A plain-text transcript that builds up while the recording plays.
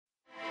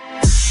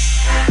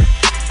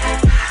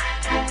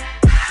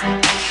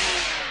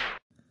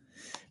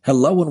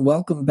Hello and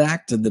welcome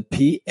back to the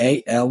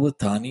PAL with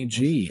Tani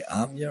G.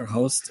 I'm your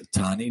host,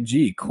 Tani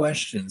G.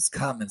 Questions,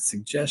 comments,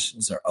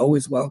 suggestions are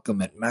always welcome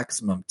at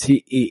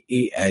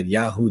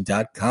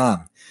MaximumTEE@yahoo.com.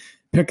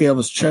 Pirkei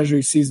Avos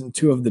Treasury, Season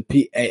 2 of the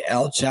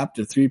PAL,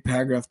 Chapter 3,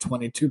 Paragraph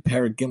 22,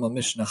 Perek Gimel,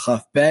 Mishnah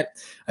Chaf Bet.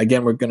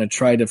 Again, we're going to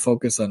try to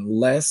focus on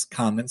less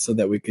comments so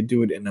that we could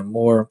do it in a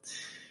more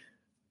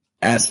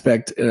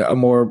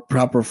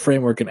proper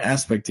framework and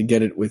aspect to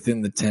get it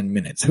within the 10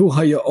 minutes. Hu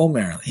haya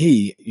omer,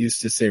 he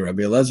used to say,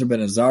 Rabbi Elazar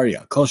ben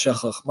Azariah, kol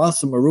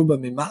shechachmasa maruba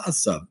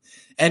mima'asav,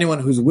 anyone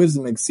whose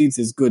wisdom exceeds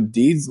his good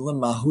deeds,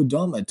 lemahu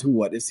doma, to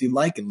what is he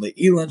likened?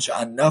 Le'ilan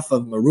sha'anaf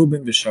of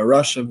marubin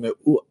v'sharashav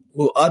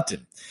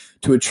mu'atin,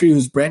 to a tree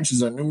whose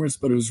branches are numerous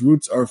but whose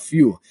roots are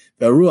few.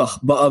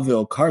 Ve'ruach ba'a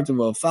ve'okarta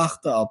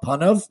ve'ofachta al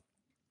panav,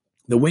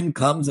 the wind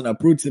comes and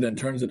uproots it and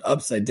turns it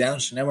upside down.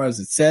 Shneimar, as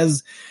it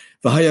says,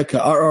 V'haya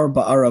ka'arar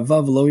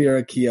ba'aravav lo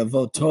yara ki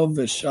yavo tov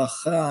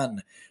v'shachan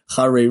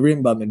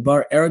chareirim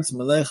ba'midbar eretz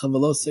melecha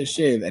v'lo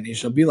seshev, and he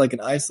shall be like an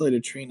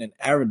isolated tree in an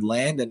arid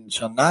land, and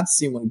shall not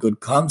see when good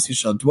comes. He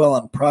shall dwell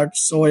on parched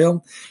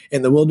soil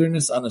in the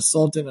wilderness, on a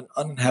salted and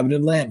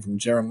uninhabited land. From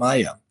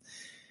Jeremiah.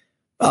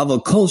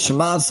 But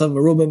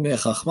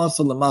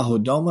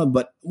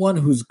one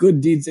whose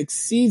good deeds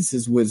exceeds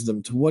his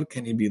wisdom, to what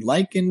can he be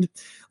likened?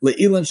 To a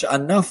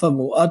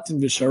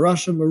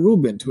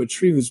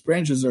tree whose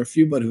branches are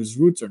few but whose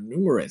roots are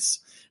numerous.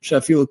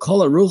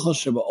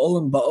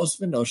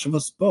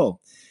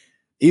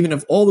 Even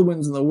if all the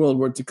winds in the world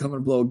were to come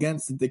and blow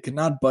against it, they could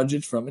not budge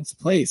it from its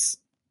place.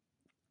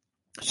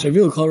 They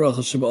couldn't move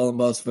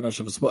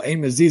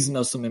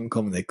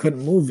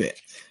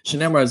it.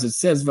 Shneimar, as it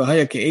says,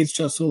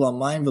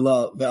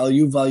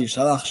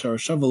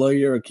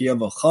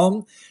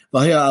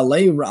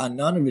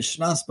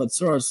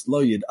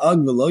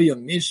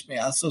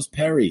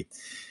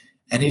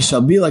 and he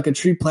shall be like a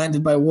tree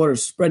planted by water,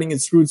 spreading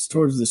its roots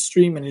towards the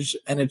stream, and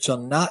it shall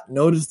not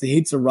notice the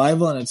heat's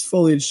arrival, and its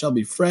foliage shall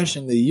be fresh.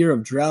 In the year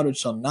of drought it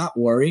shall not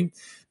worry,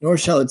 nor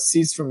shall it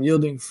cease from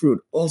yielding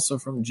fruit. Also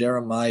from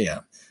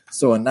Jeremiah.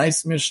 So a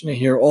nice Mishnah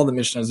here. All the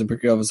Mishnahs in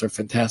Pirkei Avos are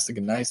fantastic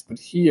and nice, but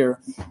here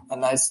a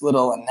nice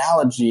little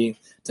analogy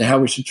to how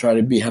we should try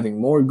to be,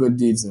 having more good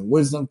deeds and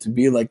wisdom, to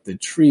be like the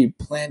tree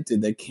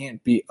planted that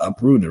can't be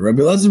uprooted.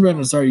 Rabbi Elazar ben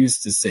Azariah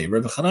used to say,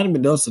 Rabbi Hanan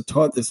ben Dosa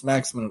taught this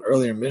maxim in an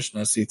earlier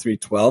Mishnah,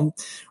 C3:12.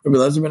 Rabbi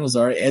Elazar ben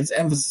Azariah adds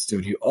emphasis to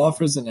it. He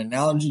offers an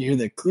analogy here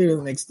that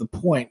clearly makes the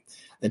point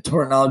that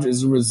Torah knowledge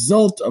is a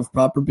result of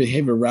proper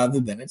behavior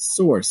rather than its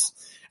source.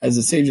 As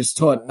the sages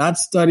taught, not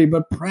study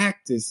but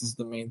practice is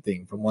the main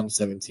thing. From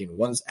 117,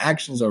 one's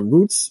actions are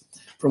roots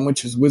from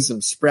which his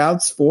wisdom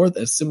sprouts forth,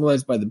 as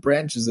symbolized by the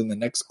branches in the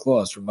next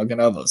clause from Magen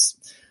Avos.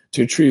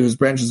 To a tree whose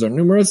branches are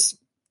numerous,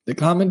 the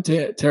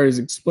commentaries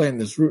explain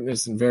this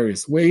rootness in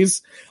various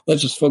ways.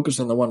 Let's just focus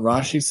on the one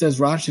Rashi says.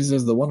 Rashi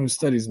says the one who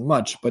studies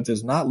much but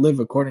does not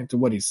live according to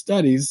what he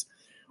studies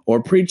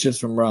or preaches,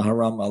 from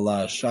Raharam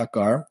Allah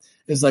Shakar,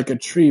 is like a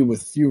tree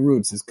with few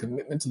roots. His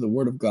commitment to the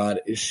word of God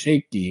is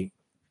shaky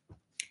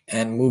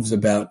and moves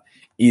about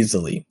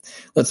easily.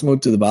 Let's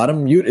move to the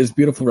bottom. Mute is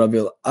beautiful.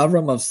 Rabbi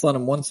Avram of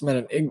Slanim once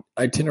met an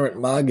itinerant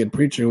Maggid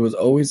preacher who was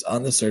always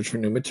on the search for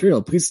new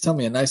material. Please tell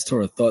me a nice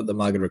Torah thought the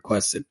Maggid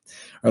requested.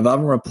 Rav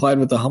Avram replied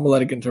with a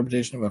homiletic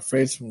interpretation of a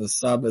phrase from the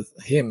Sabbath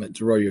hymn,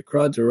 Dero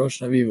Yukra,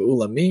 Derosh Naviv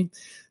Ulami,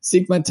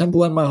 seek my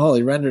temple and my hall.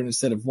 He rendered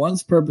instead of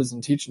one's purpose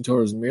in teaching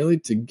Torah is merely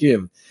to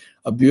give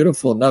a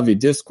beautiful Navi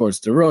discourse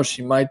to Rosh,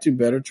 he might do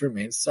better to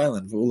remain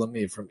silent.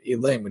 V'ulami, from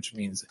Elaim, which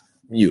means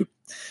mute.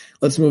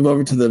 Let's move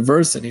over to the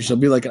verse, and he shall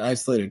be like an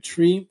isolated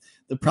tree.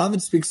 The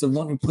prophet speaks of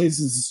one who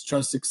places his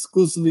trust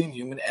exclusively in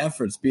human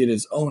efforts, be it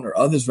his own or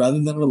others, rather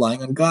than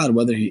relying on God.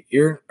 Whether he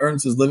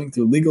earns his living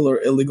through legal or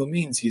illegal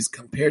means, he is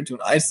compared to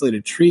an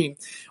isolated tree,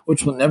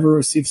 which will never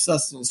receive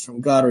sustenance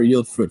from God or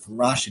yield fruit. From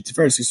Rashi,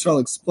 Tiferes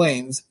Yisrael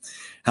explains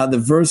how the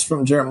verse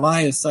from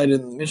Jeremiah cited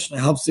in the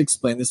Mishnah helps to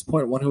explain this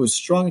point. One who is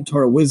strong in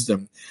Torah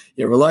wisdom,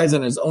 yet relies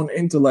on his own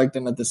intellect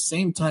and at the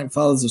same time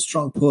follows the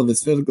strong pull of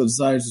his physical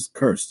desires is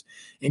cursed.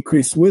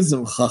 Increased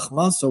wisdom,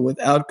 chachmaso,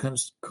 without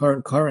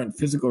current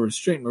physical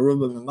restraint,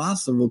 meruba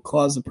mimasa, will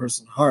cause a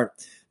person's heart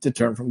to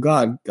turn from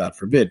God, God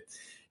forbid.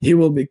 He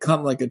will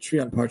become like a tree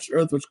on parched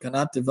earth, which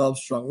cannot develop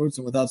strong roots,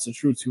 and without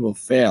such roots he will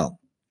fail.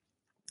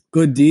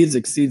 Good deeds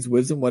exceeds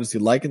wisdom. What is he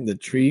like in the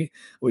tree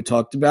we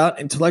talked about?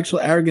 Intellectual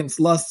arrogance,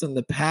 lust, and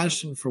the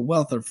passion for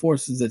wealth are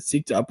forces that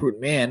seek to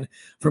uproot man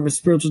from his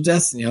spiritual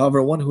destiny.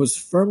 However, one who is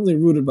firmly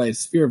rooted by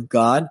his fear of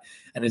God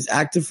and his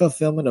active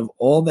fulfillment of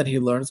all that he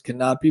learns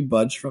cannot be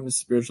budged from his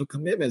spiritual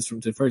commitments.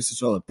 From Tiferes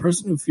Yisrael, a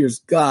person who fears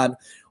God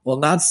will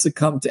not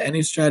succumb to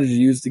any strategy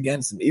used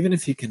against him. Even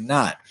if he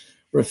cannot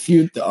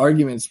refute the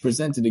arguments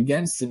presented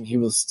against him, he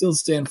will still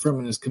stand firm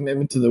in his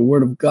commitment to the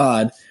word of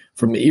God.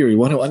 From Erie,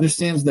 one who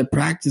understands that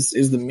practice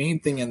is the main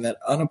thing and that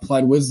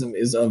unapplied wisdom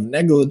is of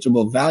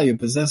negligible value,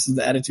 possesses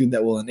the attitude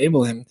that will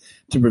enable him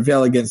to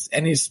prevail against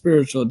any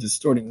spiritual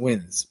distorting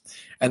winds.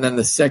 And then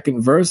the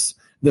second verse,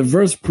 The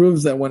verse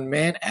proves that when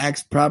man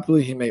acts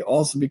properly, he may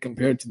also be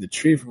compared to the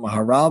tree. From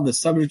Maharal, the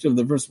subject of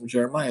the verse from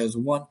Jeremiah is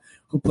one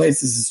who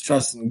places his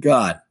trust in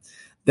God.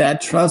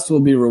 That trust will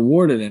be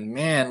rewarded, and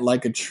man,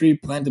 like a tree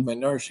planted by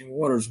nourishing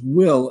waters,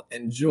 will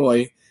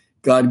enjoy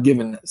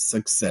God-given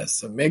success.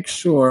 So make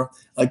sure,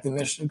 like the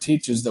Mishnah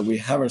teaches, that we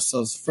have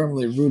ourselves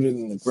firmly rooted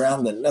in the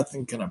ground, that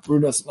nothing can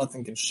uproot us,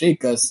 nothing can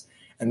shake us,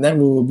 and then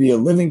we will be a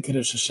living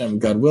Kiddush Hashem,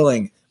 God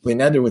willing,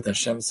 with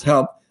Hashem's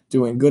help,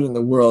 doing good in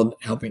the world,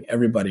 helping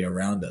everybody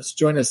around us.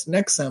 Join us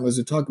next time as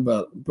we talk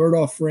about bird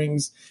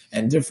offerings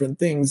and different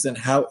things and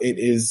how it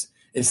is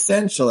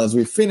essential as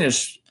we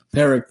finish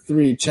Parak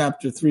 3,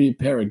 Chapter 3,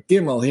 Parak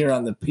Gimel here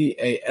on the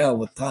PAL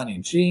with Tani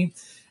G.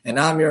 And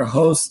I'm your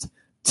host,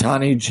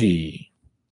 Tani G.